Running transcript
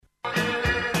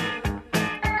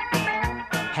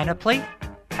panoply,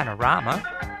 panorama,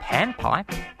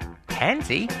 panpipe,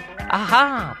 pansy,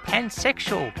 aha,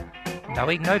 pansexual,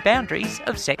 knowing no boundaries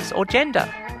of sex or gender.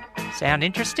 Sound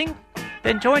interesting?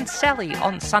 Then join Sally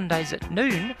on Sundays at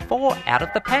noon for Out of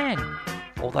the Pan.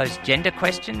 All those gender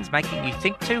questions making you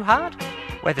think too hard?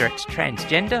 Whether it's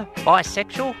transgender,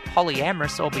 bisexual,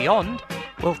 polyamorous or beyond,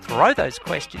 we'll throw those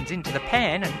questions into the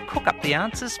pan and cook up the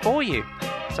answers for you.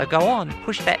 So go on,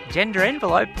 push that gender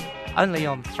envelope, only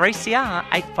on 3CR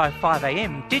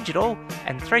 855am digital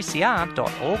and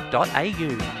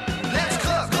 3cr.org.au. Let's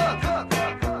cook.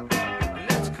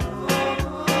 Let's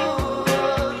cook.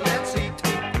 Let's eat.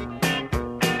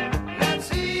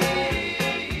 Let's eat.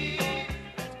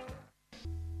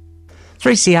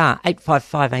 3CR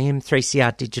 855am,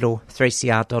 3CR digital,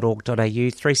 3cr.org.au,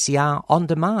 3CR on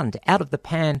demand, Out of the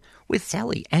Pan with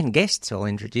Sally and guests I'll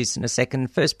introduce in a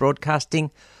second. First broadcasting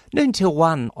noon till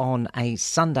 1 on a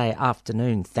Sunday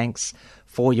afternoon. Thanks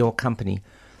for your company.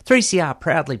 3CR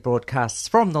proudly broadcasts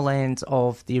from the lands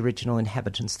of the original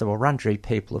inhabitants, the Wurundjeri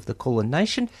people of the Kulin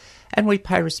Nation, and we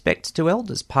pay respects to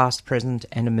elders past, present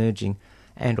and emerging,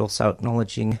 and also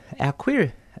acknowledging our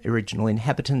queer original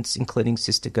inhabitants, including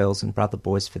sister girls and brother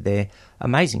boys, for their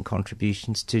amazing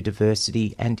contributions to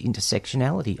diversity and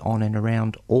intersectionality on and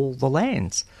around all the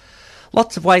lands.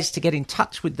 Lots of ways to get in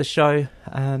touch with the show.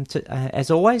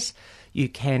 As always, you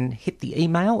can hit the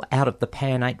email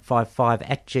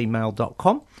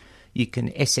outofthepan855@gmail.com. You can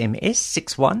SMS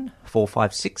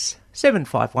 61456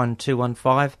 751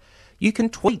 215. You can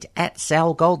tweet at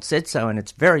Sal Gold Said So, and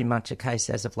it's very much a case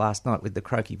as of last night with the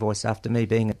croaky voice after me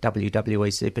being at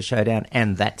WWE Super Showdown,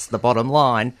 and that's the bottom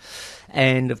line.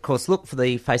 And, of course, look for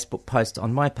the Facebook post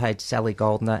on my page, Sally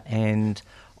Goldner, and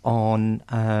on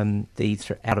the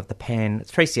Out of the Pan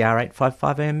 3CR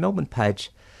 855am Melbourne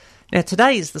page. Now,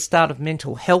 today is the start of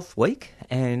Mental Health Week,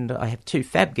 and I have two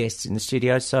fab guests in the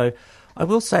studio, so I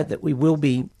will say that we will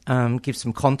be give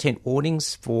some content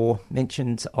warnings for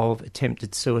mentions of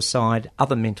attempted suicide,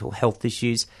 other mental health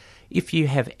issues. If you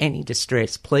have any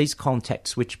distress, please contact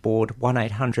switchboard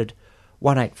 1800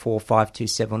 184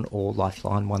 527 or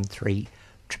Lifeline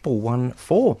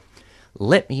 131114.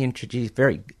 Let me introduce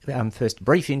first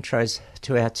brief intros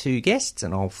to our two guests,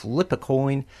 and I'll flip a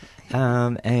coin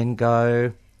and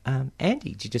go.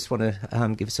 Andy, do you just want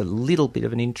to give us a little bit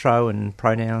of an intro and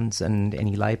pronouns and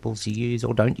any labels you use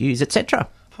or don't use, etc.?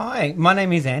 Hi, my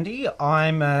name is Andy.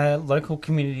 I'm a local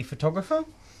community photographer.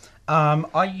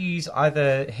 I use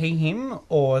either he, him,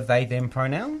 or they, them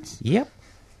pronouns. Yep.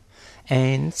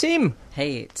 And Sim.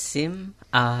 Hey, it's Sim.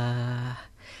 I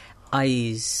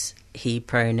use he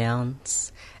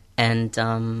pronouns, and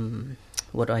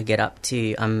what do I get up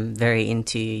to? I'm very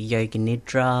into yoga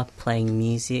nidra, playing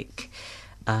music,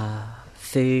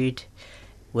 food,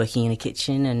 working in a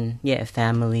kitchen, and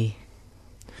family.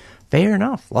 Fair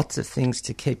enough. Lots of things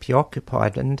to keep you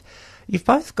occupied, and you've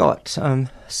both got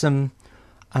some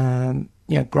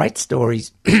great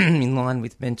stories in line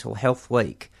with Mental Health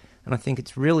Week, and I think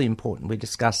it's really important we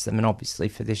discuss them, and obviously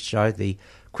for this show the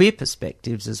queer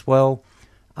perspectives as well.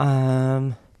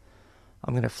 I'm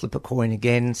going to flip a coin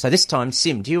again. So this time,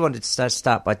 Sim, do you want to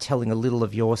start by telling a little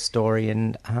of your story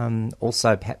and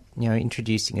also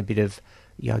introducing a bit of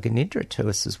yoga nidra to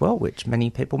us as well, which many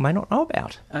people may not know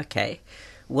about? Okay.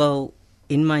 Well,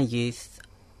 in my youth,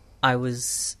 I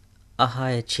was a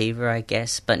high achiever, I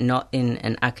guess, but not in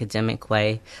an academic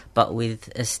way, but with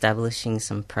establishing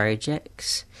some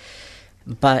projects.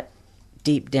 But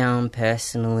deep down,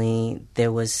 personally,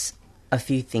 there was a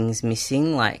few things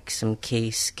missing, like some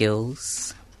key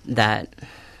skills that,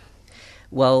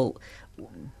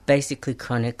 basically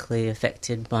chronically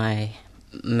affected my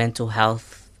mental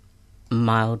health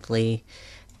mildly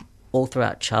all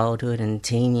throughout childhood and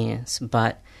teen years.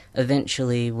 But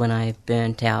eventually, when I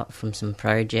burnt out from some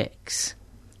projects,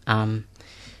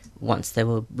 once they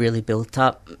were really built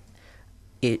up,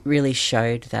 it really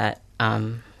showed that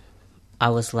I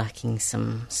was lacking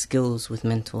some skills with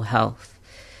mental health.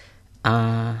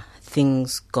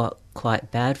 Things got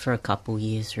quite bad for a couple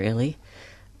years, really,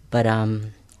 but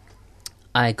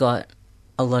I got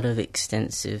a lot of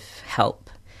extensive help,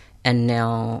 and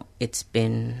now it's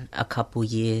been a couple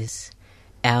years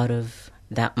out of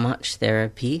that much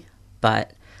therapy,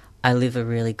 but I live a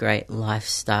really great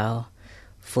lifestyle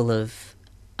full of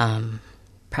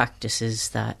practices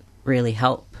that really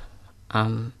help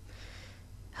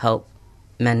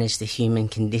manage the human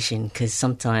condition, because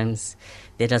sometimes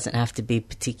there doesn't have to be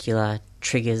particular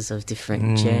triggers of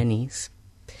different journeys.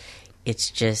 It's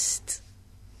just,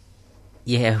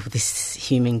 this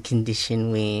human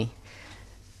condition, we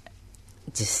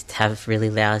just have really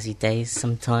lousy days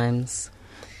sometimes.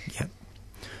 Yep.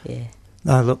 Yeah.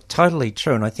 No, look, totally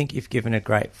true. And I think you've given a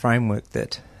great framework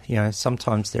that,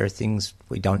 sometimes there are things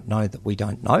we don't know that we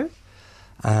don't know.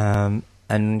 And,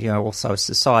 also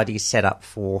society is set up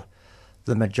for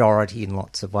the majority in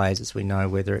lots of ways, as we know,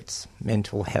 whether it's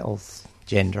mental health,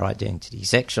 gender identity,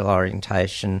 sexual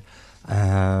orientation,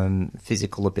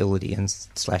 physical ability and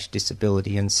 /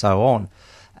 disability and so on.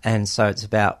 And so it's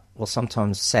about, well,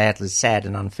 sometimes sad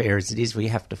and unfair as it is, we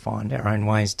have to find our own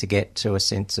ways to get to a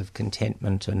sense of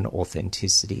contentment and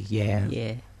authenticity. Yeah.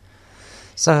 Yeah.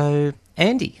 So,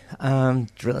 Andy,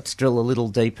 let's drill a little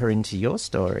deeper into your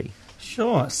story.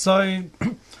 Sure. So,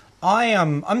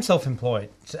 I'm self-employed,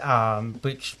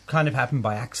 which kind of happened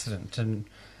by accident, and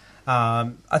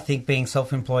I think being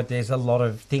self-employed, there's a lot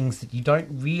of things that you don't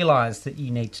realise that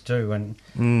you need to do,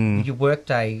 and your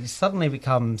workday suddenly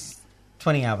becomes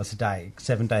 20 hours a day,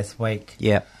 7 days a week.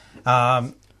 Yeah.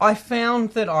 I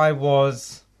found that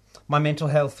my mental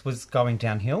health was going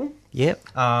downhill. Yep.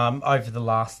 Over the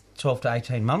last 12 to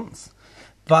 18 months,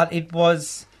 but it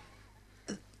was.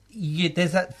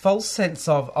 There's that false sense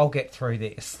of, I'll get through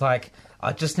this. Like,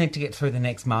 I just need to get through the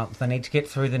next month. I need to get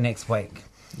through the next week.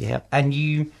 Yeah. And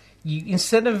you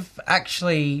instead of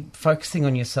actually focusing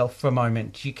on yourself for a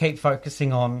moment, you keep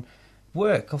focusing on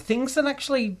work or things that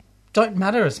actually don't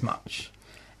matter as much.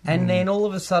 And then all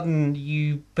of a sudden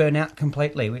you burn out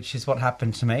completely, which is what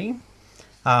happened to me.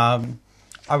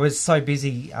 I was so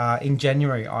busy in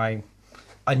January, I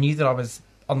knew that I was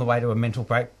on the way to a mental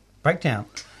breakdown.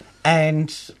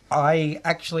 And I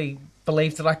actually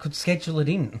believed that I could schedule it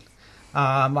in.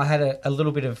 I had a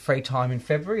little bit of free time in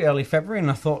early February,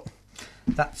 and I thought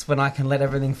that's when I can let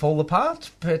everything fall apart.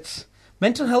 But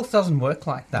mental health doesn't work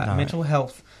like that. No. Mental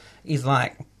health is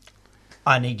like,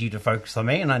 I need you to focus on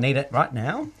me, and I need it right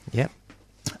now. Yep.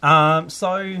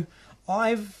 So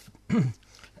I've,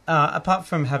 apart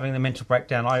from having the mental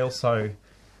breakdown, I also,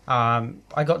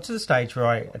 I got to the stage where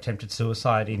I attempted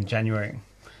suicide in January.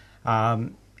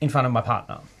 In front of my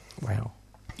partner. Wow.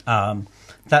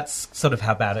 That's sort of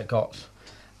how bad it got.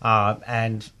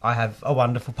 And I have a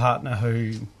wonderful partner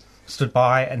who stood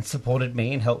by and supported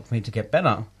me and helped me to get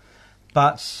better.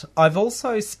 But I've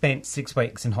also spent 6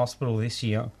 weeks in hospital this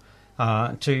year,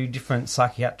 2 different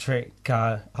psychiatric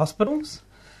hospitals.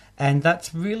 And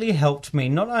that's really helped me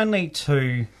not only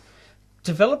to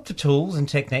develop the tools and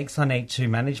techniques I need to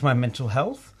manage my mental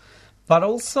health, but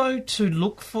also to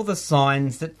look for the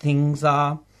signs that things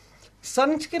are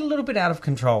starting to get a little bit out of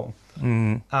control.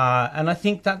 And I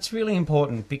think that's really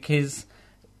important, because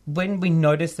when we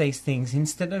notice these things,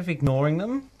 instead of ignoring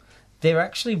them, they're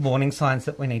actually warning signs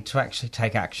that we need to actually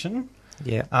take action.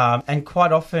 Yeah. And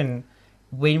quite often,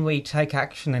 when we take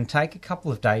action and take a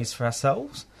couple of days for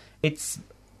ourselves, it's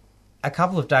a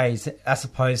couple of days as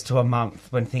opposed to a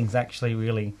month when things actually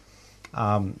really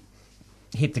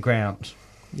hit the ground.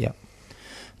 Yeah.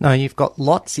 No, you've got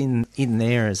lots in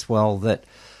there as well that,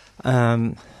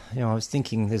 I was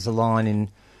thinking there's a line in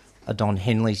a Don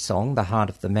Henley song, The Heart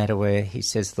of the Matter, where he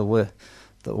says, the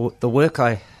work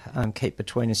I keep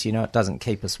between us, it doesn't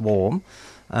keep us warm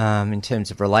in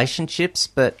terms of relationships,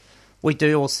 but we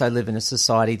do also live in a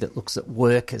society that looks at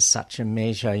work as such a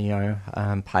measure,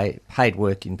 paid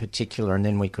work in particular, and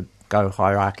then we could go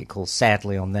hierarchical,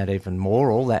 sadly, on that even more,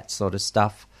 all that sort of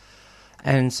stuff.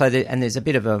 And so there's a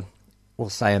bit of a, we'll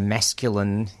say, a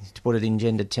masculine, to put it in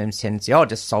gendered terms, tendency,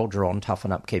 just soldier on,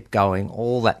 toughen up, keep going,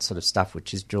 all that sort of stuff,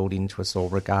 which is drilled into us all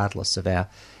regardless of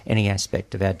any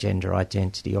aspect of our gender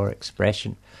identity or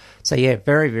expression. So, yeah,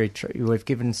 very, very true. We've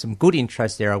given some good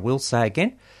intros there, I will say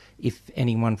again. If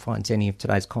anyone finds any of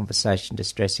today's conversation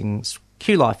distressing,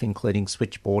 Q-Life, including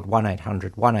switchboard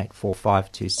 1800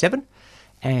 184527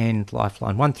 and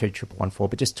Lifeline 131114,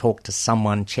 but just talk to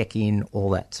someone, check in,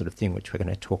 all that sort of thing, which we're going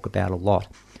to talk about a lot.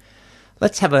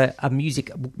 Let's have a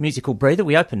musical breather.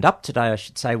 We opened up today, I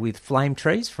should say, with Flame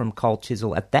Trees from Cold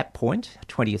Chisel at that point,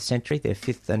 20th Century, their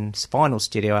 5th and final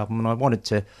studio album, and I wanted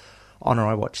to honour,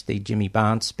 I watched the Jimmy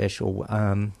Barnes special,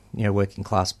 Working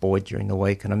Class Boy during the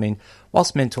week, and I mean,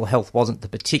 whilst mental health wasn't the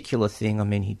particular thing, I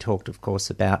mean, he talked, of course,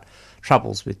 about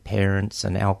troubles with parents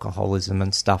and alcoholism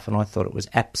and stuff, and I thought it was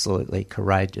absolutely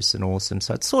courageous and awesome,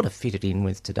 so it sort of fitted in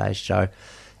with today's show.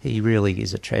 He really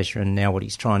is a treasure, and now what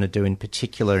he's trying to do in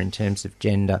particular in terms of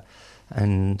gender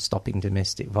and stopping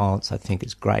domestic violence, I think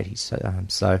is great.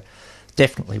 So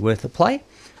definitely worth a play.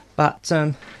 But,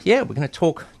 we're going to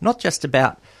talk not just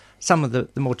about some of the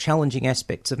more challenging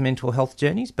aspects of mental health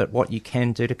journeys, but what you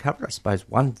can do to cover. I suppose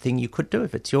one thing you could do,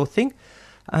 if it's your thing,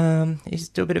 is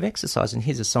do a bit of exercise. And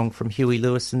here's a song from Huey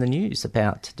Lewis and the News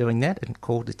about doing that and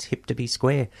called It's Hip to Be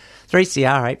Square.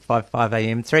 3CR 855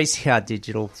 AM, 3CR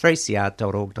Digital,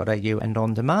 3cr.org.au and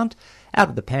on demand. Out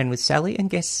of the Pan with Sally and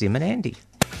guests Sim and Andy.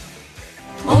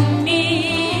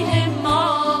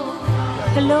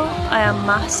 Hello, I am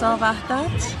Mahsa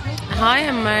Wahdat Hi,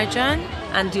 I'm Marjan.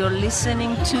 and you're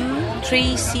listening to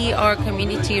 3CR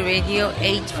Community Radio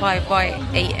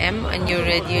 855 AM on your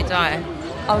radio dial.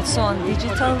 also on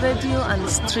digital radio and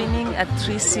streaming at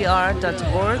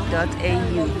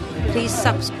 3cr.org.au. Please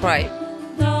subscribe.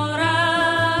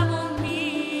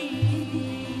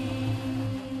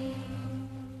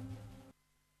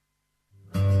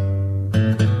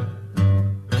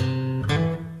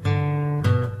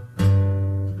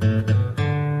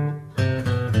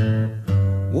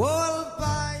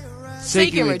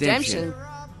 Seeking Redemption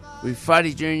with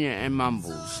Freddie Jr. and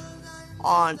Mumbles.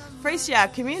 On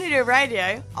 3CR Community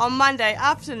Radio on Monday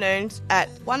afternoons at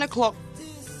 1 o'clock.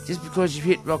 Just because you've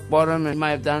hit rock bottom and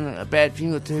may have done a bad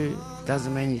thing or two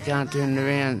doesn't mean you can't turn it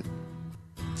around.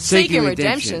 Seeking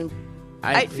Redemption,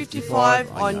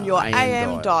 8:55 on your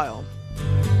AM dial.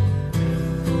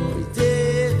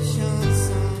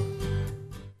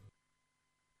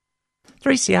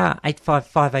 3CR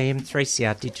 855 AM,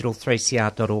 3CR Digital,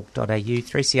 3cr.org.au,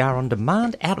 3CR on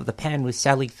demand, Out of the Pan with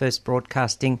Sally, first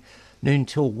broadcasting noon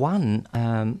till 1,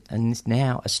 and it's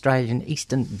now Australian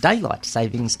Eastern Daylight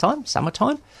Savings Time,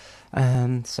 summertime.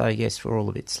 So yes, we're all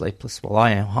a bit sleepless. Well,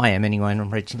 I am anyway, and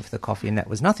I'm reaching for the coffee, and that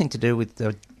was nothing to do with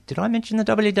the... Did I mention the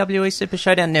WWE Super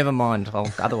Showdown? Never mind.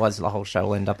 Otherwise the whole show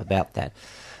will end up about that.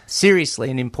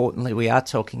 Seriously and importantly, we are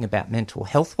talking about Mental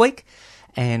Health Week,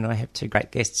 and I have two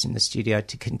great guests in the studio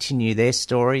to continue their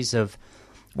stories of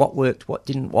what worked, what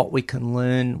didn't, what we can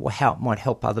learn, how it might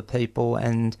help other people.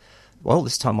 And, well,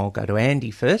 this time I'll go to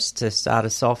Andy first to start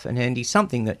us off. And, Andy,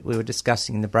 something that we were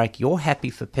discussing in the break, you're happy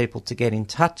for people to get in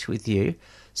touch with you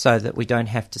so that we don't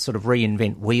have to sort of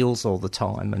reinvent wheels all the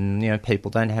time, and,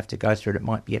 people don't have to go through it. It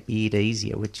might be a bit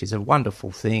easier, which is a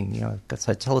wonderful thing.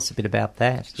 So tell us a bit about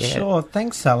that. Yeah. Sure,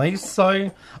 thanks, Sally.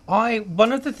 So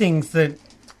one of the things that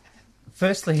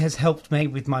firstly has helped me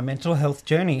with my mental health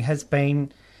journey has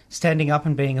been standing up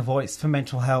and being a voice for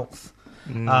mental health.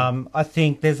 I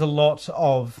think there's a lot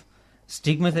of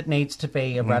stigma that needs to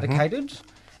be eradicated,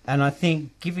 and I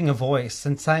think giving a voice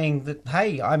and saying that,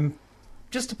 hey, I'm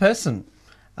just a person,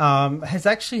 has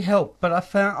actually helped. But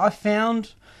I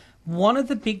found one of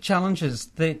the big challenges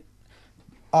that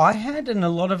I had and a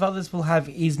lot of others will have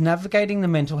is navigating the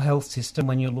mental health system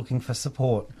when you're looking for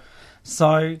support.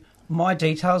 So my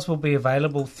details will be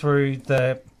available through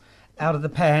the Out of the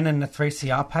Pan and the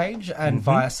 3CR page and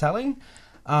via Sally.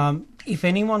 If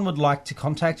anyone would like to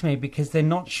contact me because they're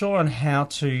not sure on how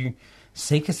to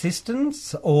seek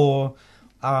assistance, or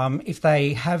if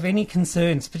they have any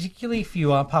concerns, particularly if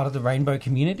you are part of the rainbow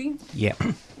community. Yeah.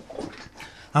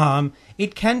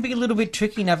 It can be a little bit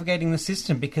tricky navigating the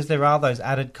system because there are those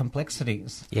added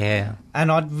complexities. Yeah.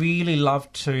 And I'd really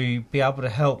love to be able to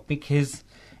help because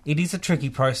it is a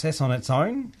tricky process on its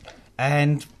own,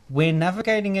 and we're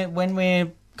navigating it when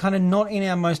we're kind of not in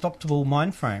our most optimal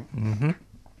mind frame. Mm-hmm.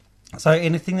 So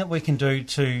anything that we can do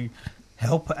to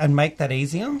help and make that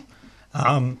easier,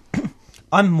 I'm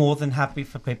more than happy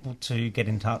for people to get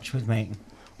in touch with me.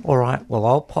 All right. Well,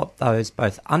 I'll pop those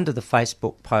both under the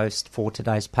Facebook post for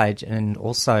today's page and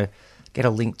also get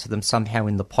a link to them somehow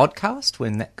in the podcast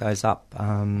when that goes up.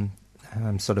 I'll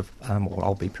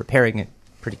be preparing it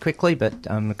pretty quickly, but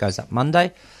it goes up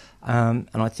Monday. And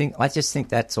I just think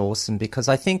that's awesome because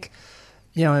I think,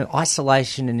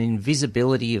 isolation and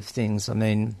invisibility of things. I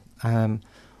mean,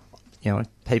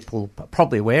 people are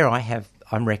probably aware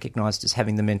I'm recognised as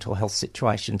having the mental health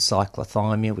situation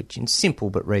cyclothymia, which in simple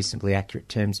but reasonably accurate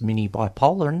terms, mini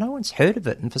bipolar, and no one's heard of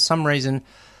it. And for some reason,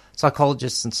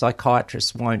 psychologists and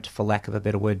psychiatrists won't, for lack of a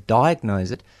better word,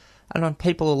 diagnose it. And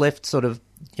people are left sort of,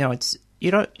 not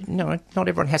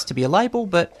everyone has to be a label,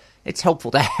 but it's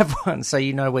helpful to have one so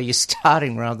you know where you're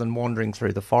starting rather than wandering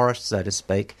through the forest, so to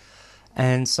speak.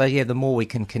 And so, the more we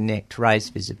can connect, raise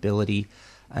visibility,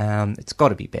 it's got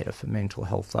to be better for mental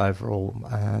health overall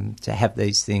to have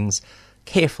these things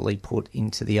carefully put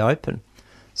into the open.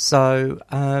 So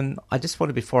I just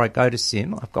wanted, before I go to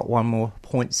Sim, I've got one more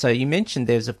point. So you mentioned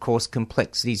there's, of course,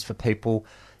 complexities for people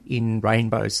in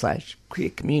rainbow/queer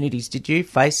communities. Did you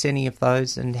face any of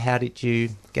those, and how did you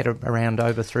get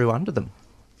through under them?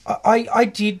 I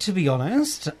did, to be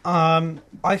honest.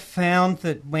 I found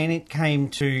that when it came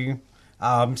to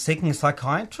seeking a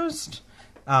psychiatrist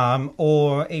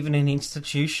or even an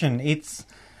institution, it's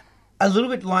a little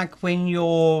bit like when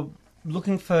you're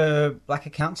looking for like a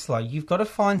counsellor, you've got to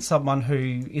find someone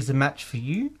who is a match for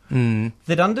you,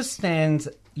 that understands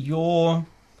your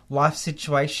life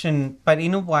situation, but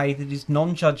in a way that is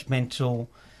non-judgmental,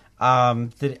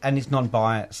 and is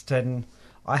non-biased. And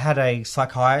I had a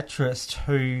psychiatrist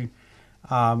who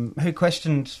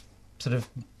questioned sort of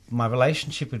my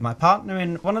relationship with my partner,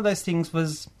 and one of those things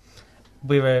was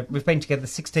we've been together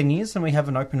 16 years and we have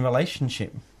an open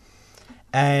relationship.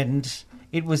 And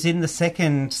it was in the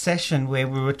second session where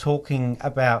we were talking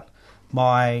about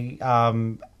my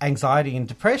anxiety and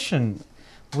depression,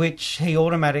 which he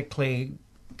automatically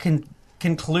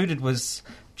concluded was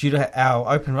due to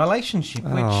our open relationship,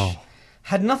 which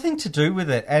had nothing to do with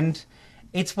it. And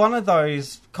it's one of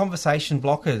those conversation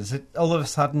blockers that all of a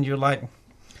sudden you're like,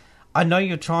 I know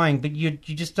you're trying, but you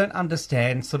just don't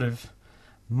understand sort of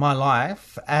my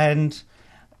life. And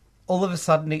all of a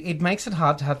sudden it makes it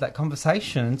hard to have that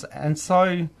conversation. And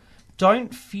so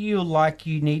don't feel like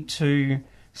you need to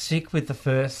stick with the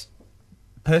first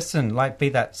person, like be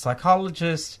that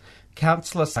psychologist,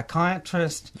 counsellor,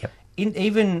 psychiatrist,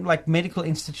 even like medical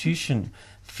institution.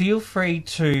 Feel free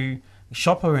to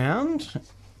shop around,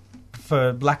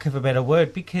 for lack of a better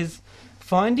word, because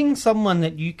finding someone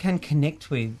that you can connect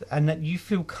with and that you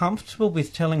feel comfortable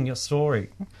with telling your story,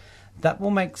 that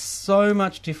will make so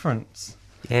much difference.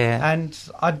 Yeah. And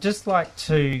I'd just like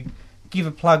to give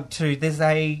a plug to, there's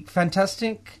a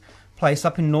fantastic place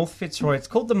up in North Fitzroy. It's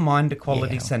called the Mind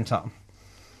Equality Centre.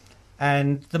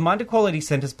 And the Mind Equality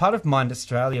Centre is part of Mind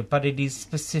Australia, but it is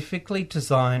specifically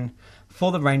designed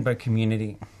for the rainbow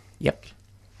community. Yep.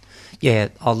 Yeah,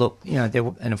 look,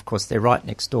 and of course they're right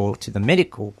next door to the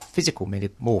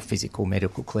more physical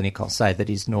medical clinic, I'll say, that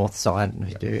is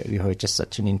Northside, who are just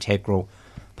such an integral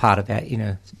part of our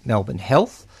inner Melbourne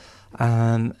health.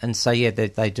 And so,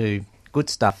 they do good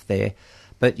stuff there.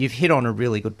 But you've hit on a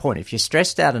really good point. If you're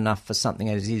stressed out enough for something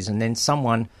as it is, and then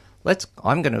someone,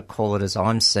 I'm going to call it as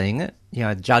I'm seeing it,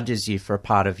 judges you for a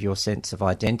part of your sense of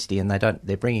identity, and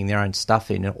they're bringing their own stuff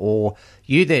in, or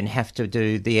you then have to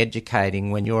do the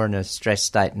educating when you're in a stress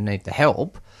state and need the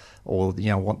help, or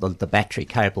want the battery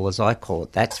cable, as I call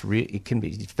it. It can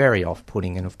be very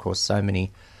off-putting, and of course so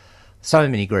many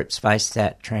groups face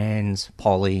that: trans,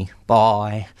 poly,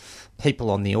 bi, people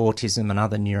on the autism and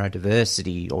other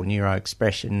neurodiversity or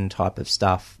neuroexpression type of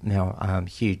stuff. Now,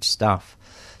 huge stuff.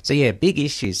 So, big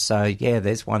issues. So,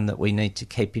 there's one that we need to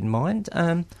keep in mind.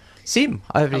 Sim,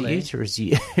 over to you to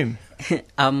resume.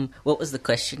 What was the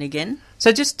question again?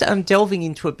 So just delving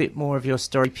into a bit more of your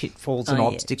story, pitfalls and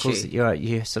obstacles that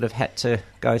you sort of had to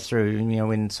go through,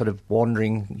 when sort of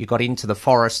wandering, you got into the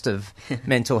forest of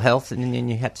mental health and then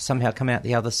you had to somehow come out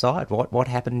the other side. What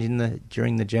happened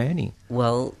during the journey?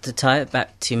 Well, to tie it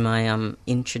back to my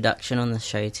introduction on the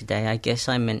show today, I guess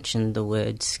I mentioned the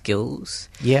word skills.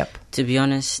 Yep. To be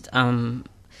honest, I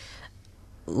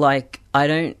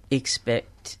don't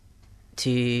expect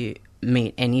to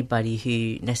meet anybody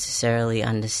who necessarily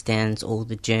understands all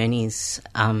the journeys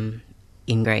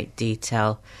in great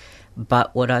detail.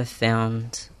 But what I've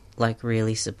found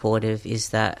really supportive is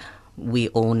that we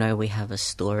all know we have a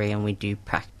story and we do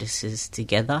practices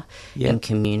together in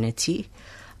community.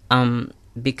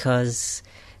 Because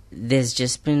there's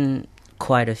just been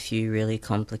quite a few really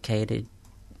complicated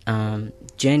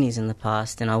journeys in the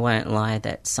past, and I won't lie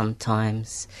that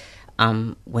sometimes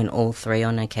when all three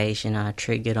on occasion are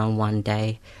triggered on one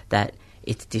day, that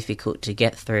it's difficult to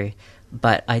get through.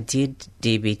 But I did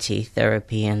DBT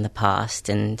therapy in the past,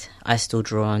 and I still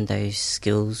draw on those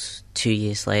skills 2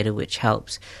 years later, which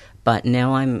helps. But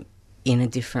now I'm in a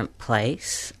different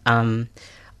place.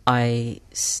 I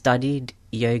studied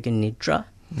Yoga Nidra,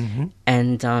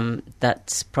 and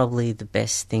that's probably the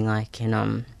best thing I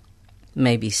can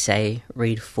maybe say.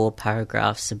 Read 4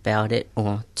 paragraphs about it,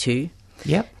 or 2.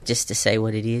 Yep. Just to say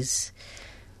what it is.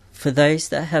 For those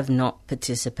that have not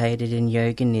participated in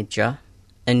Yoga Nidra,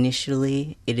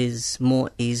 initially it is more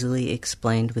easily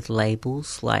explained with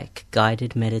labels like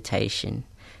guided meditation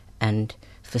and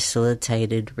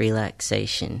facilitated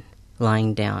relaxation,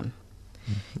 lying down.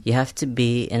 You have to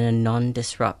be in a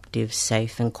non-disruptive,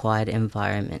 safe and quiet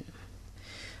environment.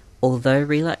 Although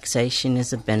relaxation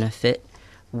is a benefit,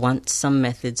 once some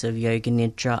methods of Yoga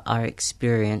Nidra are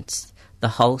experienced, the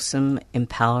wholesome,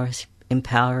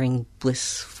 empowering,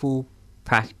 blissful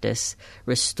practice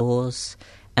restores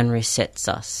and resets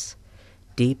us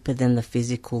deeper than the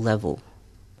physical level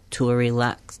to a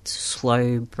relaxed,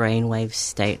 slow brainwave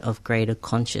state of greater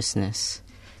consciousness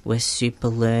where super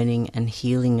learning and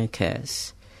healing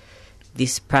occurs.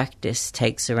 This practice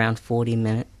takes around 40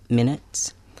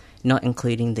 minutes, not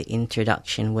including the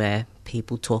introduction where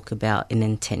people talk about an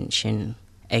intention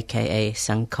aka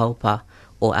Sankalpa,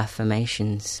 or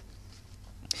affirmations.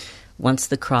 Once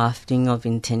the crafting of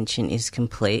intention is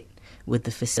complete with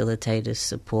the facilitator's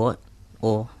support,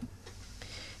 or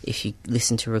if you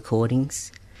listen to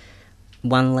recordings,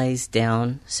 one lays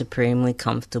down supremely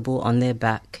comfortable on their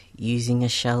back using a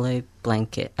shallow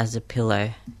blanket as a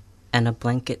pillow and a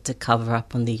blanket to cover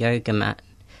up on the yoga mat,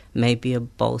 maybe a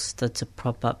bolster to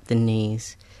prop up the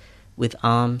knees, with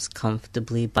arms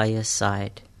comfortably by your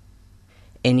side.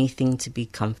 Anything to be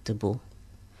comfortable.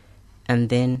 And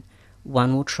then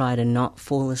one will try to not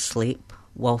fall asleep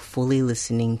while fully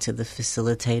listening to the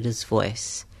facilitator's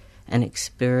voice and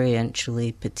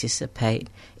experientially participate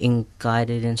in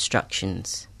guided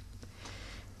instructions.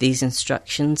 These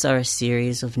instructions are a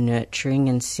series of nurturing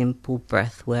and simple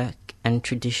breath work and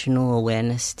traditional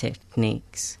awareness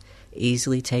techniques,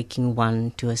 easily taking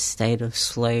one to a state of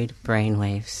slowed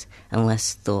brainwaves and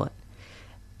less thought,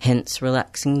 hence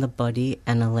relaxing the body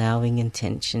and allowing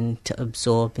intention to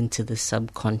absorb into the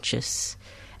subconscious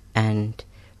and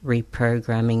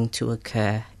reprogramming to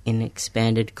occur in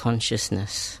expanded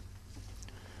consciousness.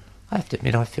 I have to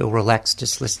admit, I feel relaxed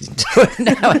just listening to it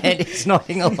now, and it's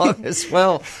nodding along as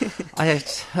well. I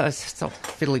stopped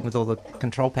fiddling with all the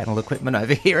control panel equipment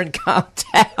over here and calmed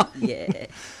down.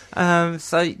 Yeah.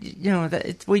 So,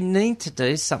 we need to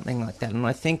do something like that. And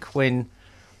I think when,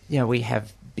 we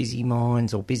have busy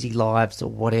minds or busy lives or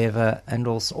whatever, and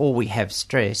also, or we have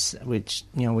stress, which,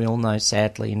 we all know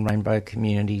sadly in rainbow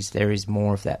communities there is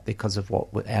more of that because of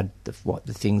what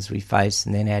the things we face,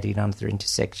 and then add in other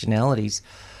intersectionalities.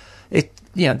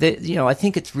 I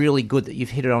think it's really good that you've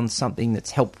hit it on something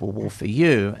that's helpful for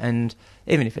you, and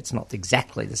even if it's not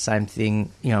exactly the same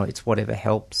thing, it's whatever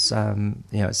helps,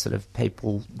 sort of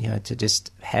people, to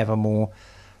just have a more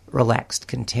relaxed,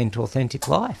 content, authentic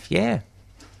life. Yeah.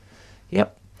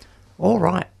 Yep. All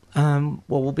right. Well,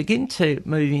 we'll begin to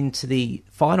move into the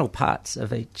final parts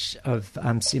of each of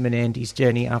Sim and Andy's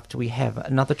journey after we have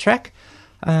another track.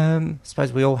 I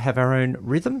suppose we all have our own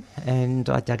rhythm, and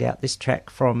I dug out this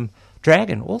track from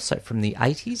Dragon, also from the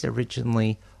 80s,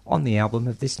 originally on the album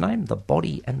of this name, The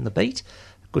Body and the Beat.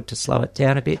 Good to slow it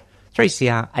down a bit.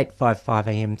 3CR 855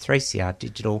 AM, 3CR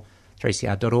Digital,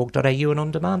 3cr.org.au, and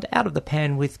on demand, Out of the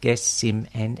Pan with guests Sim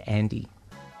and Andy.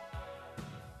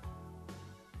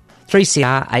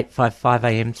 3CR 855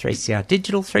 AM, 3CR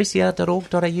Digital,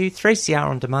 3cr.org.au, 3CR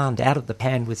on demand, Out of the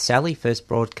Pan with Sally, first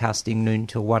broadcasting noon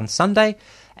till 1 Sunday,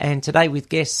 and today with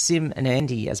guests Sim and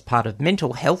Andy as part of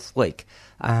Mental Health Week,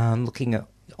 looking at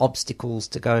obstacles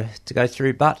to go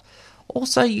through, but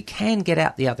also you can get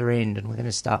out the other end, and we're going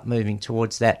to start moving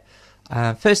towards that.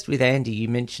 First with Andy, you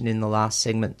mentioned in the last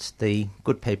segment the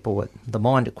good people at the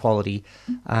Mind Equality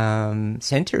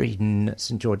Centre in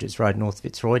St George's Road, North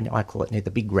Fitzroy. I call it near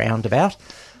the big roundabout,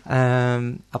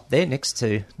 up there next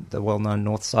to the well-known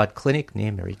Northside Clinic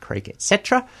near Merry Creek,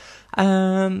 etc.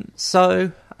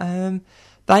 So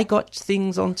they got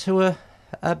things onto a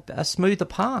smoother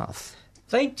path.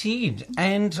 They did,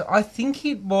 and I think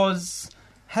it was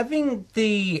having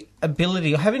the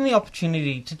ability or having the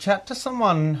opportunity to chat to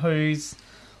someone who's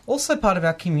also part of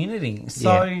our community.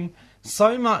 So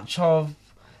much of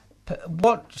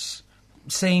what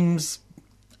seems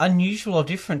unusual or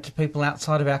different to people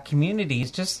outside of our community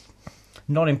is just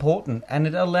not important, and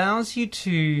it allows you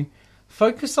to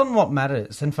focus on what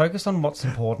matters and focus on what's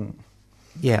important.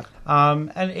 Yeah.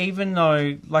 And even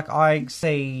though, like, I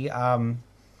see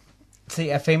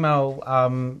a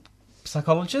female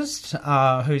psychologist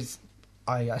who's,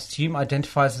 I assume,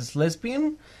 identifies as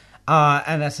lesbian,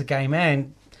 and as a gay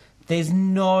man, there's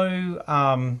no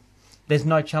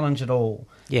challenge at all.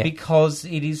 Yeah. Because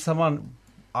it is someone,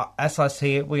 as I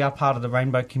see it, we are part of the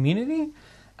rainbow community,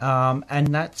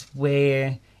 and that's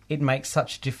where it makes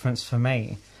such a difference for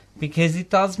me, because it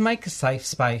does make a safe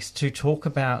space to talk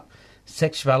about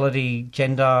sexuality,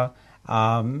 gender.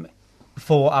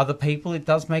 For other people, it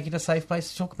does make it a safe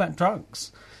place to talk about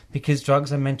drugs, because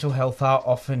drugs and mental health are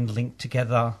often linked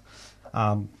together,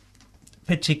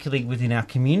 particularly within our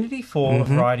community for a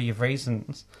variety of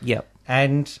reasons. Yep.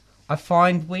 And I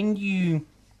find when you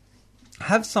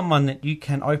have someone that you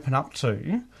can open up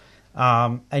to,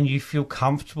 and you feel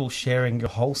comfortable sharing your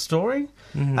whole story,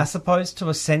 as opposed to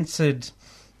a censored,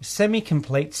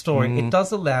 semi-complete story, it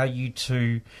does allow you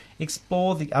to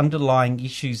explore the underlying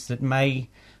issues that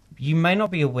you may not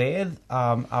be aware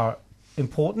are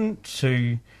important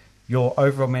to your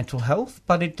overall mental health,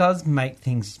 but it does make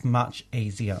things much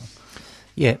easier.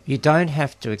 Yeah, you don't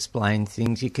have to explain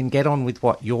things. You can get on with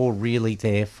what you're really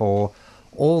there for,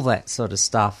 all that sort of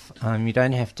stuff. You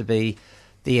don't have to be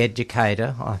the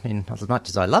educator. I mean, as much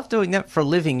as I love doing that for a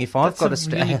living, if I've got That's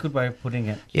to... a really good way of putting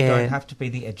it. You Yeah. don't have to be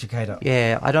the educator.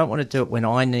 Yeah, I don't want to do it when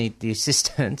I need the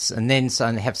assistance and then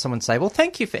have someone say, well,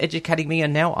 thank you for educating me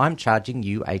and now I'm charging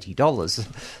you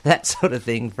 $80. That sort of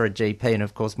thing for a GP and,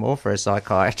 of course, more for a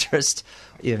psychiatrist,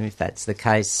 even if that's the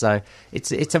case. So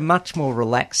it's a much more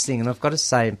relaxed thing. And I've got to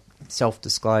say,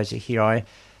 self-disclosure here, I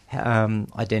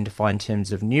identify in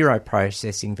terms of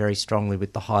neuroprocessing very strongly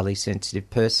with the highly sensitive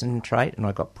person trait, and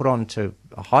I got put on to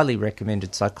a highly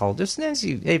recommended psychologist, and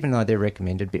even though they're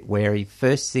recommended, a bit wary,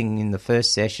 first thing in the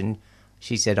first session,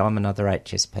 she said, I'm another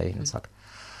HSP, and it's like,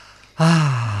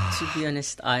 To be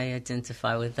honest, I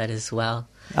identify with that as well.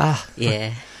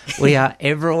 Yeah. we are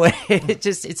everywhere.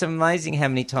 It's amazing how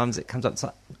many times it comes up. It's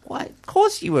like, why? Of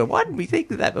course you were. Why didn't we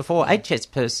think of that before?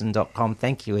 hsperson.com.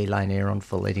 Thank you, Elaine Aron,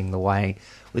 for leading the way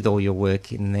with all your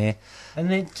work in there.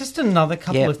 And then just another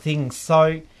couple Yep. of things.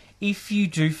 So if you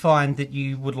do find that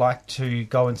you would like to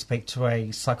go and speak to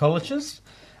a psychologist,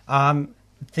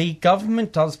 the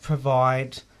government does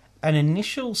provide an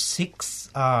initial 6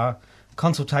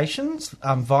 consultations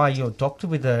via your doctor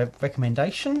with a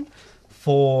recommendation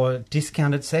for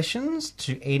discounted sessions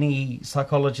to any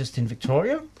psychologist in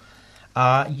Victoria.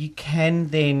 You can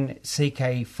then seek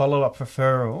a follow-up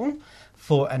referral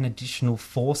for an additional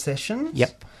 4 sessions.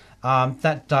 Yep.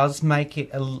 That does make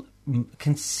it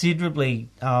considerably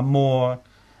more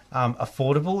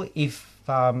affordable if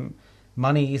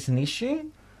money is an issue,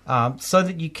 so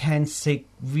that you can seek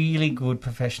really good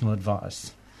professional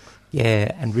advice.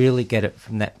 Yeah, and really get it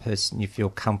from that person you feel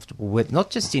comfortable with, not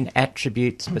just in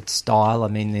attributes but style. I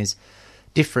mean, there's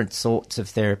different sorts of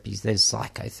therapies. There's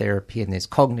psychotherapy and there's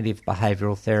cognitive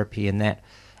behavioural therapy, and that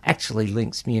actually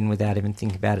links me in without even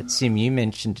thinking about it. Sim, you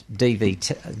mentioned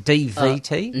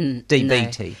DBT?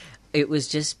 No. It was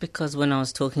just because when I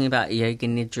was talking about Yoga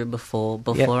Nidra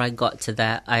before I got to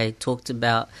that, I talked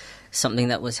about something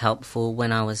that was helpful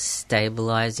when I was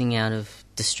stabilising out of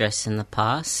distress in the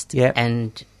past. Yep.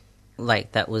 And,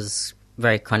 that was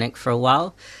very chronic for a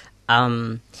while.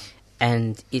 And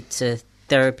it's a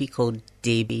therapy called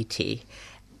DBT.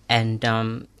 And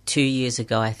 2 years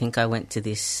ago, I think I went to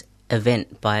this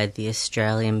event by the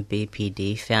Australian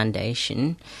BPD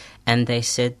Foundation, and they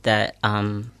said that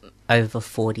over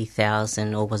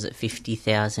 40,000, or was it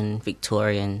 50,000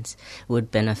 Victorians would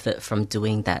benefit from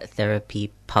doing that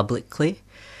therapy publicly.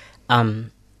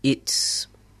 It's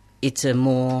a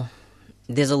more...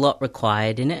 There's a lot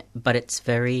required in it, but it's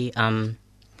very...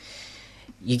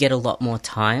 you get a lot more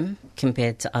time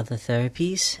compared to other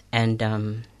therapies, and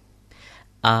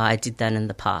I did that in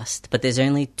the past. But there's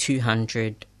only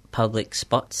 200 public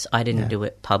spots. I didn't do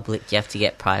it public. You have to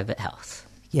get private health.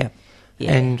 Yeah.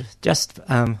 Yeah. And just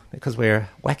because we're a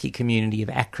wacky community of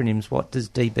acronyms, what does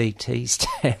DBT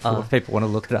stand for? If people want to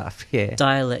look it up. Yeah.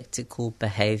 Dialectical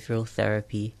behavioural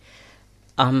therapy.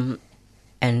 And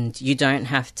you don't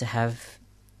have to have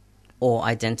or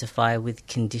identify with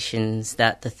conditions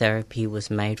that the therapy was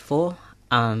made for.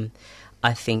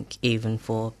 I think even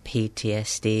for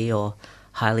PTSD or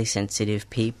highly sensitive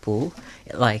people,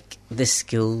 the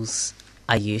skills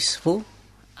are useful.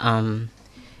 And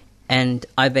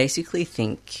I basically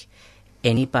think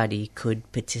anybody could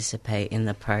participate in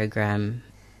the program,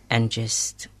 and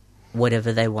just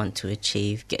whatever they want to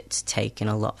achieve gets taken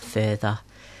a lot further.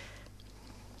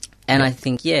 And I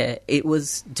think, it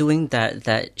was doing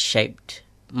that shaped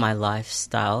my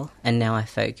lifestyle, and now I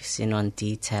focus in on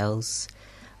details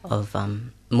of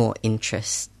more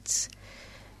interests.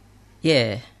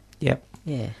 Yeah. Yep.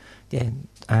 Yeah. Yeah.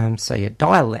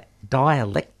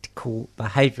 Dialectical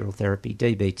behavioural therapy,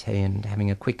 DBT, and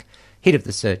having a quick hit of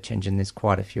the search engine, there's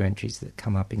quite a few entries that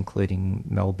come up, including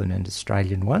Melbourne and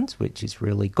Australian ones, which is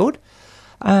really good.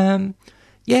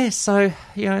 It's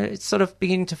sort of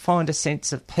beginning to find a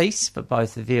sense of peace for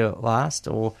both of you at last,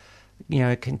 or,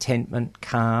 contentment,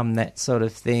 calm, that sort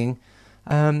of thing.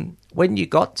 When you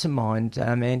got to Mind,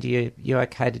 Andy, you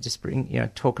okay to just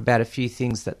talk about a few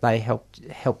things that they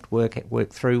helped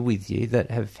work through with you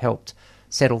that have helped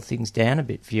settle things down a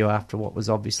bit for you after what was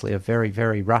obviously a very,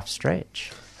 very rough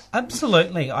stretch?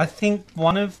 Absolutely. I think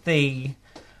one of the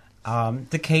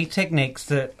key techniques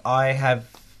that I have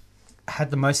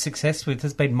had the most success with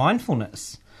has been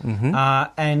mindfulness,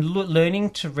 and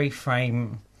learning to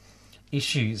reframe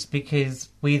issues, because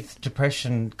with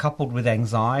depression coupled with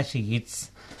anxiety, it's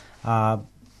a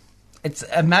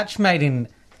match made in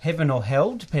heaven or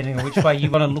hell, depending on which way you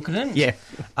want to look at it. Yeah.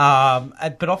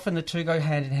 But often the two go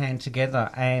hand in hand together,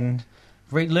 and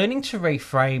learning to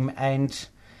reframe and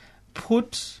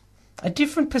put a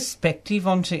different perspective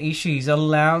onto issues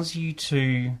allows you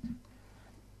to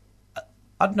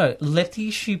I don't know, let the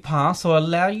issue pass or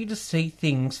allow you to see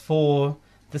things for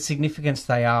the significance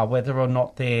they are, whether or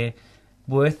not they're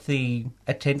worth the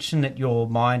attention that your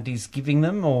mind is giving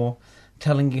them or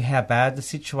telling you how bad the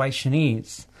situation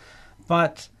is.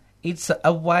 But it's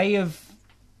a way of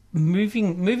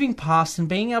moving past and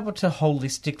being able to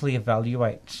holistically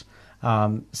evaluate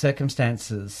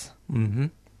circumstances. Mm-hmm.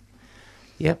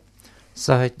 Yep.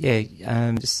 So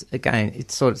just again,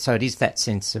 it's so it is that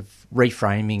sense of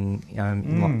reframing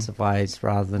in lots of ways,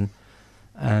 rather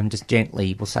than just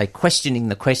gently, we'll say, questioning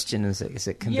the question as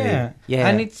it can be. Yeah,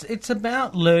 and it's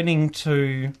about learning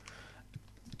to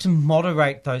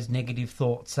moderate those negative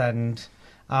thoughts and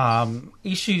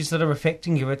issues that are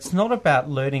affecting you. It's not about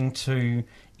learning to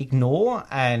ignore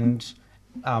and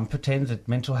pretend that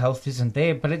mental health isn't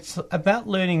there, but it's about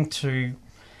learning to,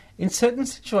 in certain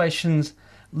situations,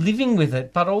 living with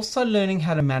it, but also learning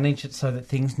how to manage it so that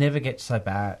things never get so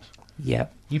bad.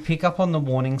 Yep. You pick up on the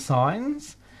warning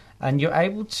signs and you're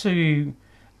able to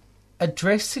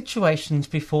address situations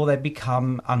before they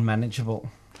become unmanageable.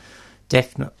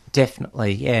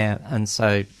 Definitely, yeah. And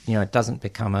so, it doesn't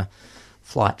become a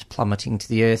flight plummeting to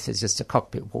the earth. It's just a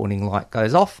cockpit warning light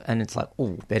goes off and it's like,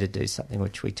 oh, better do something,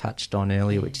 which we touched on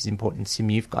earlier, which is important. Sim,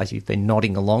 you've been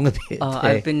nodding along a bit. Oh,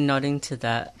 I've been nodding to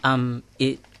that.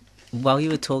 While you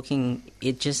were talking,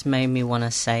 it just made me want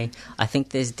to say, I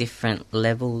think there's different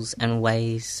levels and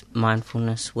ways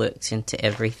mindfulness works into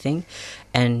everything.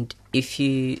 And if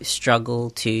you struggle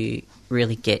to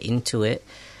really get into it,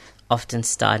 often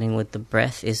starting with the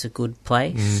breath is a good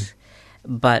place.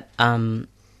 But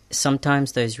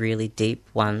sometimes those really deep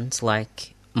ones,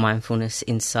 like mindfulness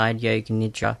inside Yoga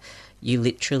Nidra, you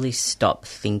literally stop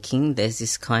thinking. There's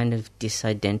this kind of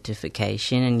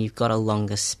disidentification and you've got a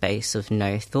longer space of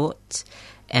no thoughts.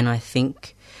 And I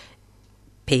think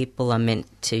people are meant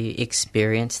to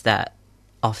experience that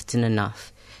often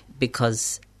enough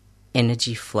because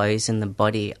energy flows in the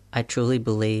body. I truly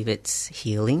believe it's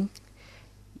healing.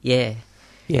 Yeah.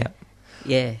 Yeah.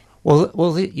 Yeah.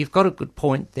 Well, you've got a good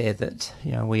point there that,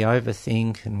 we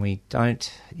overthink and we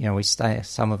don't,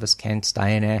 some of us can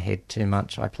stay in our head too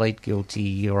much. I plead guilty,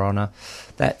 Your Honour,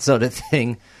 that sort of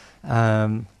thing.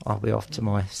 I'll be off to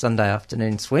my Sunday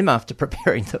afternoon swim after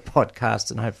preparing the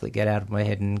podcast and hopefully get out of my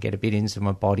head and get a bit into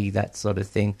my body, that sort of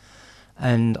thing.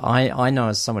 And I know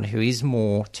as someone who is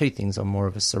two things, I'm more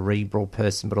of a cerebral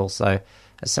person, but also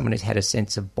as someone who's had a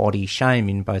sense of body shame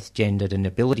in both gendered and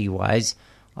ability ways,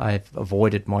 I've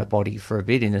avoided my body for a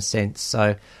bit in a sense.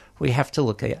 So we have to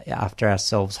look after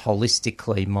ourselves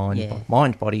holistically,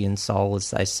 mind, body and soul,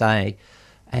 as they say.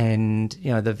 And,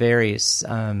 the various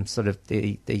sort of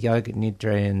the Yoga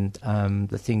Nidra and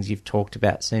the things you've talked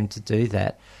about seem to do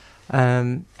that.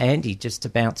 Andy, just to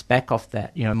bounce back off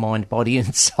that, mind, body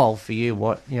and soul for you,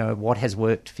 what has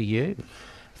worked for you?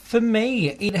 For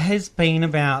me, it has been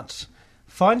about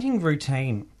finding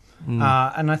routine.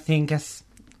 And I think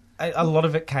a lot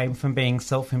of it came from being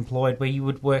self-employed, where you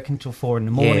would work until 4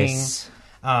 a.m. Yes.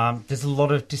 There's a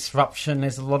lot of disruption.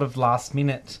 There's a lot of last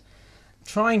minute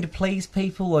trying to please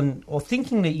people or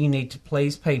thinking that you need to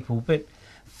please people. But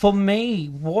for me,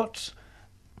 what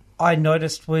I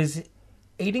noticed was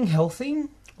eating healthy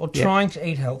or trying to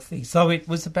eat healthy. So it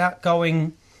was about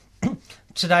going,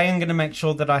 today I'm going to make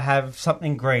sure that I have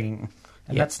something green.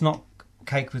 And that's not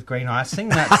cake with green icing.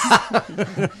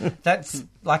 That's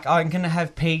like I'm going to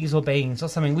have peas or beans or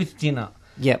something with dinner.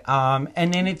 Yep.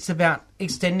 And then it's about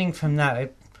extending from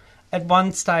that. At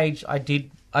one stage,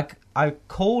 I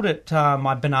called it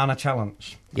my banana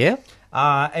challenge. Yeah.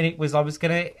 And it was I was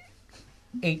going to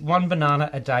eat one banana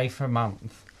a day for a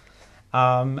month.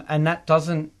 And that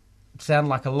doesn't sound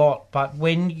like a lot, but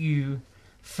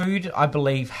food, I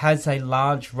believe, has a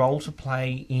large role to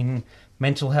play in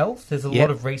mental health. There's a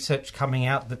lot of research coming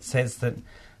out that says that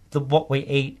what we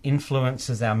eat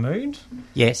influences our mood.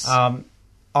 Yes.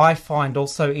 I find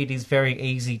also it is very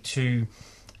easy to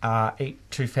eat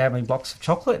 2 family blocks of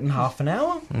chocolate in half an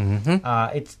hour.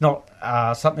 Mm-hmm. It's not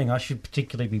something I should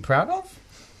particularly be proud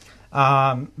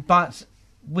of. But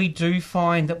we do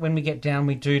find that when we get down,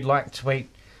 we do like to eat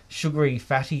sugary,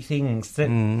 fatty things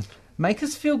that make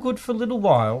us feel good for a little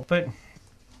while, but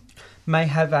may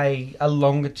have a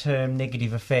longer-term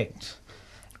negative effect.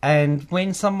 And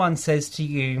when someone says to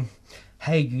you,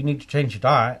 hey, you need to change your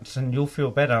diet and you'll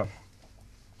feel better,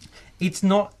 it's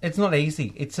not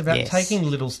easy. It's about taking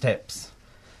little steps.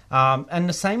 And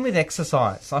the same with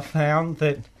exercise. I found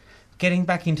that getting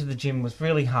back into the gym was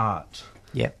really hard.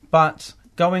 Yeah. But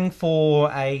going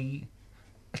for a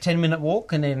 10-minute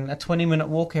walk and then a 20-minute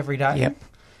walk every day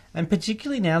And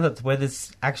particularly now that the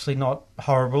weather's actually not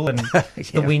horrible and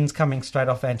the wind's coming straight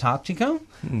off Antarctica,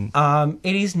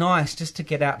 it is nice just to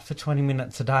get out for 20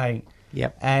 minutes a day.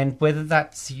 Yep. And whether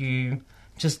that's you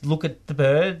just look at the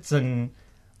birds and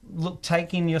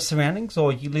take in your surroundings,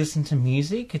 or you listen to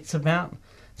music, it's about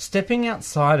stepping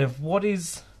outside of what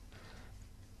is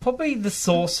probably the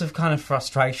source of kind of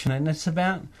frustration, and it's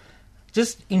about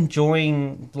just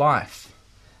enjoying life.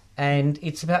 And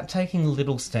it's about taking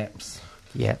little steps.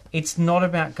 Yeah. It's not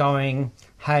about going,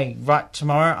 hey, right,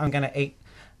 tomorrow I'm going to eat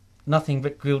nothing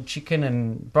but grilled chicken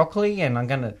and broccoli and I'm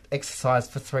going to exercise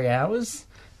for 3 hours,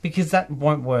 because that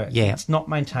won't work. Yeah. It's not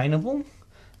maintainable.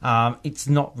 It's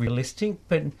not realistic.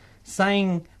 But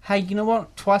saying, hey, you know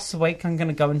what, twice a week I'm going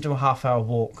to go and do a half-hour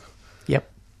walk. Yep.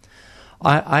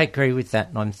 I agree with that,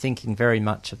 and I'm thinking very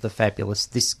much of the fabulous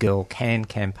This Girl Can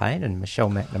campaign, and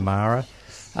Michelle McNamara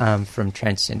from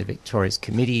Transgender Victoria's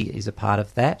committee is a part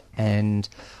of that. And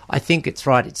I think it's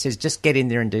right. It says just get in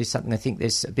there and do something. I think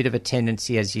there's a bit of a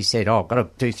tendency, as you said, I've got to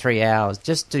do 3 hours.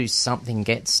 Just do something,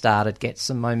 get started, get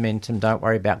some momentum. Don't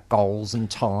worry about goals and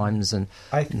times and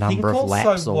number of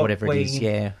laps or whatever it is.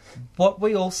 Yeah. What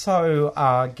we also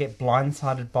get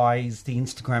blindsided by is the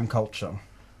Instagram culture.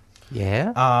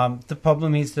 Yeah. The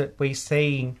problem is that we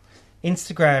see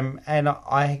Instagram, and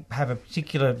I have a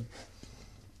particular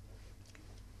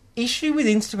issue with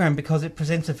Instagram because it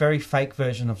presents a very fake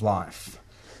version of life.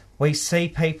 We see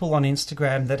people on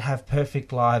Instagram that have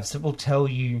perfect lives that will tell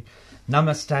you,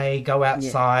 namaste, go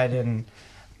outside,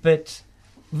 but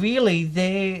really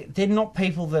they're not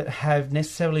people that have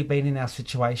necessarily been in our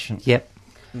situation. Yep.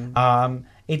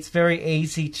 It's very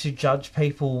easy to judge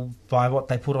people by what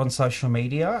they put on social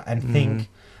media and think,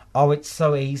 oh, it's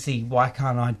so easy, why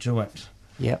can't I do it?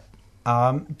 Yep.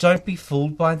 Don't be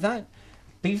fooled by that.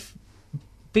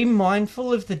 Be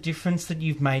mindful of the difference that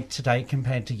you've made today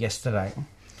compared to yesterday.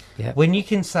 Yep. When you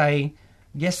can say,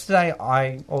 today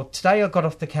I got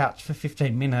off the couch for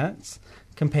 15 minutes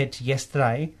compared to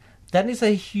yesterday, that is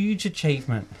a huge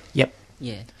achievement. Yep.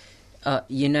 Yeah.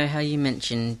 You know how you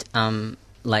mentioned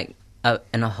like a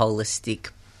holistic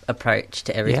approach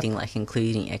to everything, like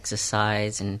including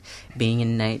exercise and being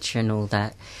in nature and all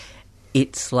that.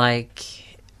 It's like,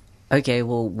 okay,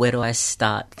 well, where do I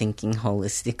start thinking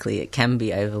holistically? It can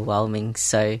be overwhelming.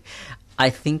 So I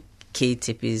think key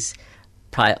tip is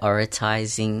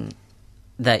prioritizing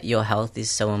that your health is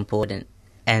so important,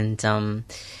 and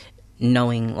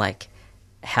knowing like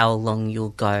how long you'll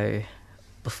go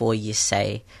before you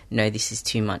say, no, this is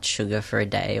too much sugar for a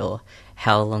day, or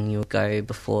how long you'll go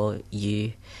before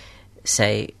you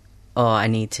say, oh, I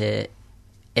need to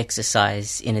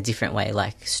exercise in a different way,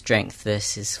 like strength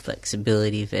versus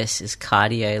flexibility versus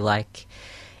cardio. Like,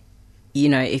 you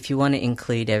know, if you want to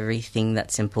include everything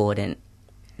that's important,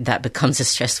 that becomes a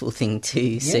stressful thing too.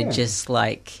 Yeah. So just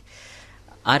like,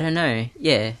 I don't know,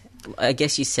 I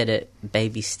guess you said it,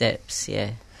 baby steps.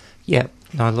 Yeah.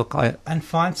 No, look, And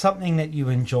find something that you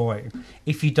enjoy.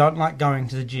 If you don't like going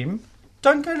to the gym,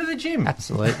 don't go to the gym.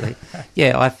 Absolutely.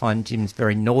 Yeah, I find gyms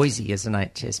very noisy as an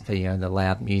HSP, you know, the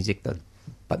loud music, the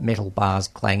metal bars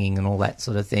clanging and all that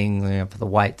sort of thing, you know, for the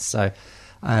weights. So,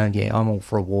 I'm all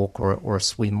for a walk or a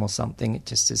swim or something. It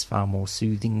just is far more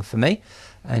soothing for me.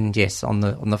 And yes, on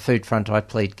the food front, I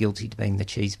plead guilty to being the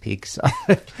cheese pig. So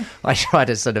I try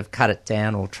to sort of cut it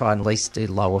down, or try and at least do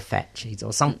lower fat cheese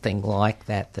or something like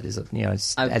that. That is, you know,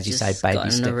 as you say, baby steps. I've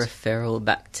just gotten a referral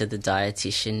back to the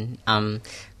dietitian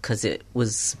because it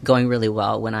was going really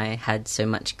well when I had so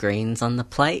much greens on the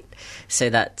plate. So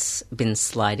that's been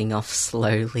sliding off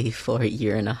slowly for 1.5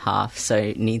 years.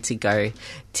 So need to go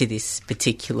to this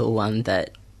particular one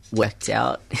that worked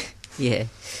out. Yeah.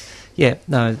 Yeah,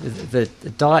 no, the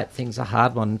diet thing's a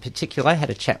hard one. In particular, I had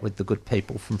a chat with the good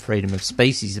people from Freedom of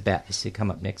Species about this who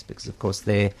come up next, because, of course,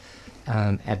 they're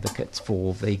advocates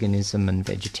for veganism and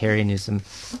vegetarianism.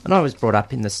 And I was brought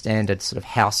up in the standard sort of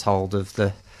household of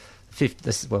the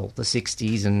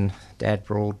 60s, and Dad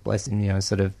brought, bless him, you know,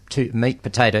 sort of 2 meat,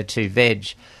 potato, 2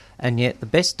 veg. And yet the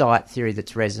best diet theory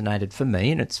that's resonated for me,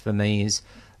 and it's for me, is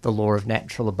the law of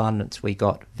natural abundance. We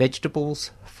got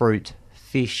vegetables, fruit,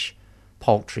 fish,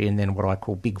 poultry, and then what I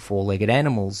call big 4-legged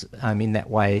animals, in that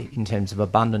way, in terms of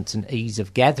abundance and ease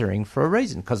of gathering, for a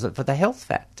reason, because for the health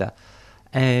factor.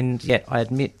 And yet I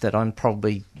admit that I'm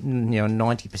probably,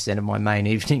 90% of my main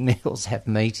evening meals have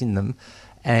meat in them,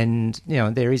 and,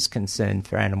 there is concern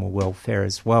for animal welfare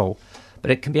as well. But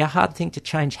it can be a hard thing to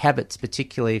change habits,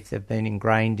 particularly if they've been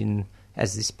ingrained in,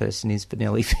 as this person is, for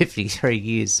nearly 53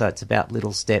 years, so it's about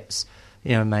little steps.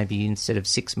 Maybe instead of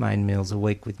 6 main meals a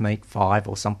week with meat, 5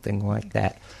 or something like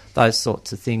that. Those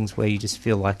sorts of things where you just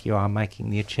feel like you are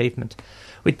making the achievement.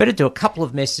 we'd better do a couple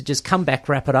of messages, come back,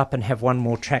 wrap it up, and have one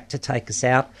more track to take us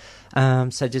out.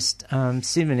 So just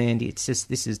Sim and Andy,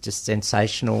 this is just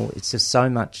sensational. It's just so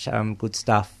much good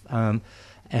stuff.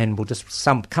 And we'll just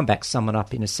come back, sum it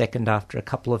up in a second after a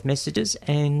couple of messages,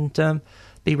 and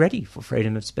be ready for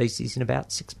Freedom of Species in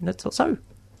about 6 minutes or so.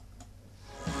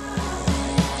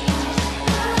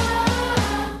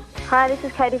 Hi, this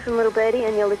is Katie from Little Birdie,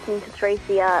 and you're listening to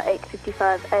 3CR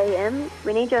 8:55 AM.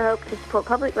 We need your help to support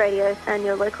public radio and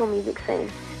your local music scene.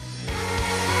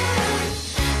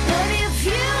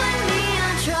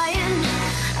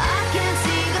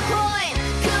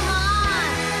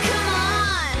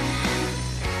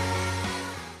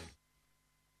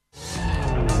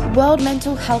 World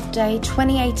Mental Health Day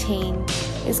 2018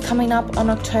 is coming up on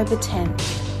October 10th.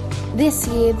 This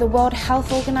year, the World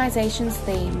Health Organization's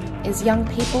theme is Young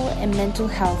People and Mental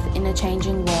Health in a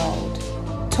Changing World,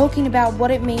 talking about what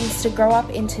it means to grow up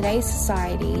in today's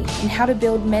society and how to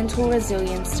build mental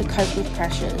resilience to cope with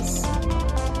pressures.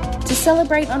 To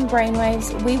celebrate on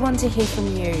Brainwaves, we want to hear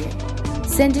from you.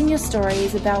 Send in your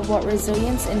stories about what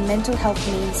resilience and mental health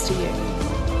means to you.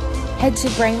 Head to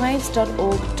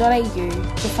brainwaves.org.au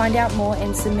to find out more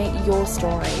and submit your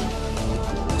story.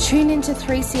 Tune into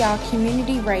 3CR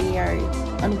Community Radio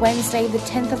on Wednesday the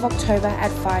 10th of October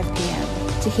at 5 p.m.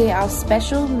 to hear our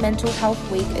special Mental Health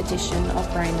Week edition of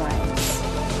Brainwaves.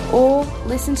 Or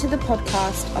listen to the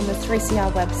podcast on the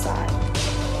 3CR website.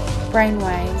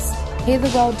 Brainwaves, hear the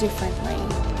world differently.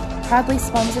 Proudly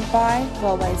sponsored by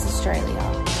Wellways Australia.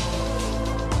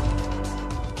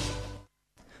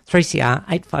 3CR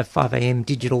 855am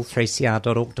digital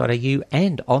 3cr.org.au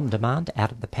and on demand Out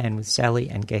of the Pan with Sally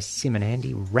and guests Sim and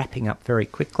Andy wrapping up very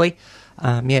quickly.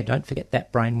 Don't forget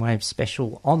that Brainwave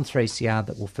special on 3CR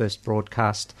that will first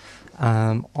broadcast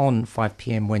on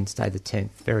 5pm Wednesday the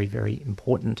 10th. Very, very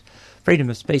important. Freedom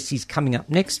of Species coming up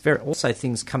next. Also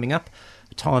things coming up.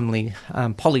 Timely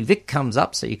Polly Vic comes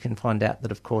up, so you can find out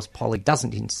that, of course,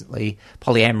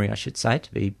 polyamory, I should say,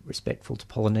 to be respectful to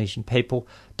Polynesian people,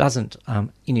 doesn't,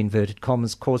 in inverted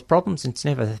commas, cause problems. It's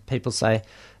never, people say,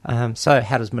 so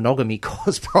how does monogamy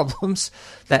cause problems?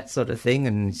 That sort of thing.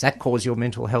 And does that cause your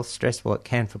mental health stress? Well, it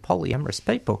can for polyamorous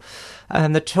people.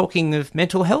 And they're talking of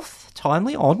mental health,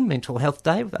 timely, on Mental Health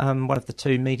Day. One of the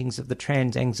two meetings of the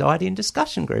Trans Anxiety and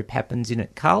Discussion Group happens in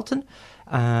at Carlton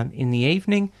in the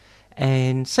evening.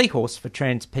 And Seahorse for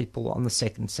trans people on the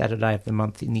second Saturday of the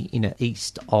month in the inner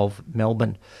east of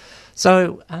Melbourne.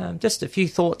 So just a few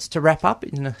thoughts to wrap up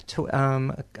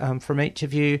from each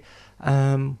of you.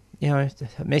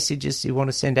 Messages you want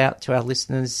to send out to our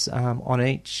listeners on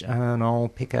each, and I'll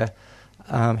pick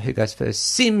who goes first.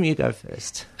 Sim, you go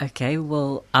first. Okay,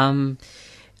 well,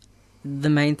 the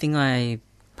main thing I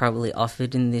probably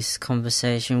offered in this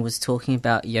conversation was talking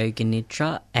about Yoga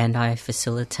Nidra, and I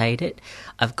facilitate it.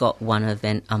 I've got one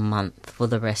event a month for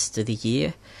the rest of the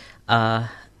year. The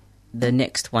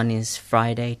next one is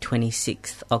Friday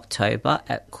 26th October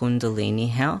at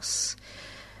Kundalini House.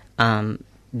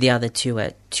 The other two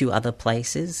at two other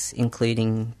places,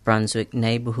 including Brunswick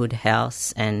Neighbourhood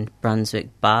House and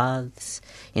Brunswick Baths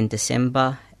in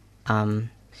December.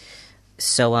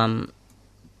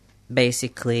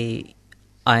 Basically,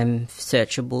 I'm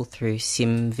searchable through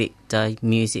Sim, Victor,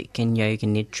 Music and Yoga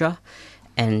Nidra,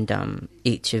 and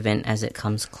each event as it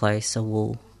comes closer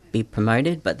will be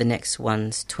promoted, but the next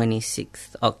one's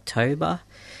 26th October.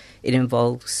 It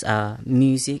involves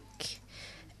music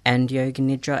and Yoga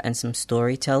Nidra and some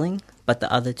storytelling, but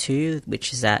the other two,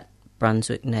 which is at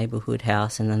Brunswick Neighbourhood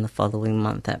House and then the following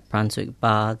month at Brunswick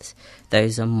Baths,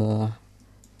 those are more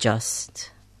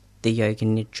just the Yoga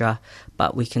Nidra,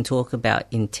 but we can talk about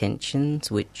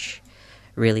intentions, which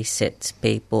really sets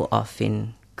people off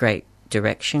in great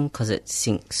direction because it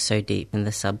sinks so deep in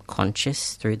the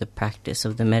subconscious through the practice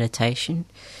of the meditation.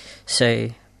 So,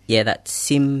 yeah, that's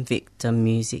Sim, Victor,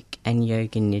 Music and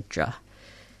Yoga Nidra.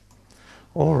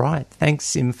 All right. Thanks,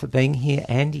 Sim, for being here.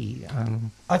 Andy,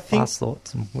 I think last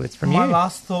thoughts and words from you. My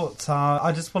last thoughts are,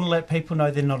 I just want to let people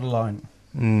know they're not alone.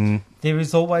 There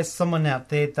is always someone out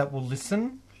there that will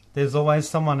listen. There's always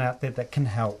someone out there that can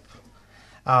help.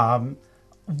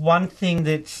 One thing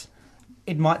that,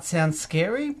 it might sound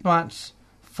scary, but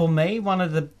for me, one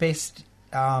of the best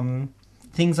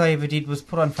things I ever did was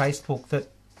put on Facebook that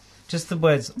just the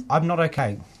words, I'm not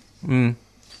okay.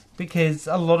 Because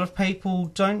a lot of people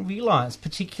don't realise,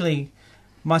 particularly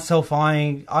myself,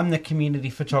 I'm the community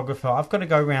photographer. I've got to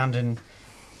go around and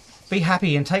be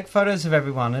happy and take photos of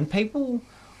everyone. And people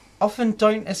often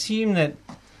don't assume that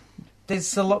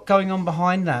there's a lot going on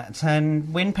behind that.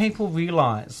 And when people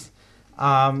realise,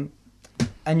 and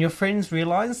your friends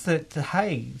realise that,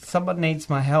 hey, someone needs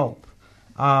my help,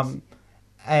 and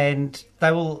and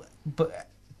they will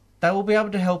be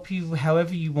able to help you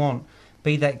however you want,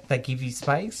 be that they give you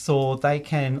space or they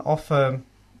can offer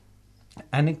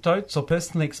anecdotes or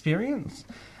personal experience.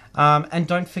 And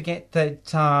don't forget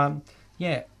that,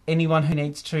 anyone who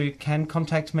needs to can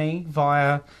contact me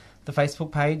via the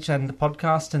Facebook page and the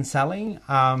podcast and Sally.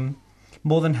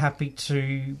 More than happy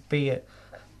to be a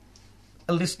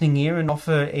listening ear and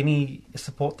offer any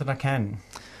support that I can.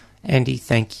 Andy,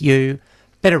 thank you.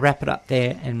 Better wrap it up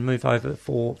there and move over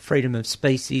for Freedom of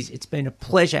Species. It's been a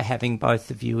pleasure having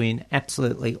both of you in.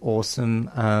 Absolutely awesome,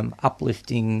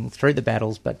 uplifting through the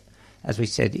battles, but as we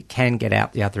said, it can get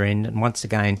out the other end. And once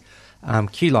again,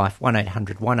 Q-Life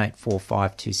 1800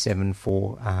 1845 227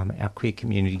 for our queer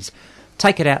communities.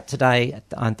 Take it out today at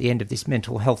the end of this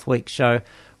Mental Health Week show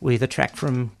with a track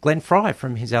from Glenn Fry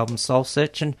from his album Soul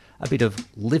Search and a bit of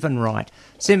Livin' Right.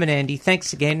 Sim and Andy,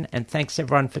 thanks again, and thanks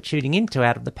everyone for tuning in to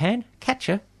Out of the Pan. Catch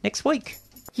you next week.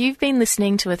 You've been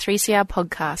listening to a 3CR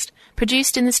podcast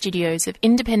produced in the studios of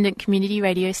independent community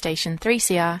radio station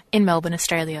 3CR in Melbourne,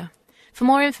 Australia. For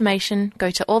more information,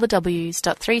 go to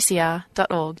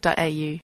allthews.3cr.org.au.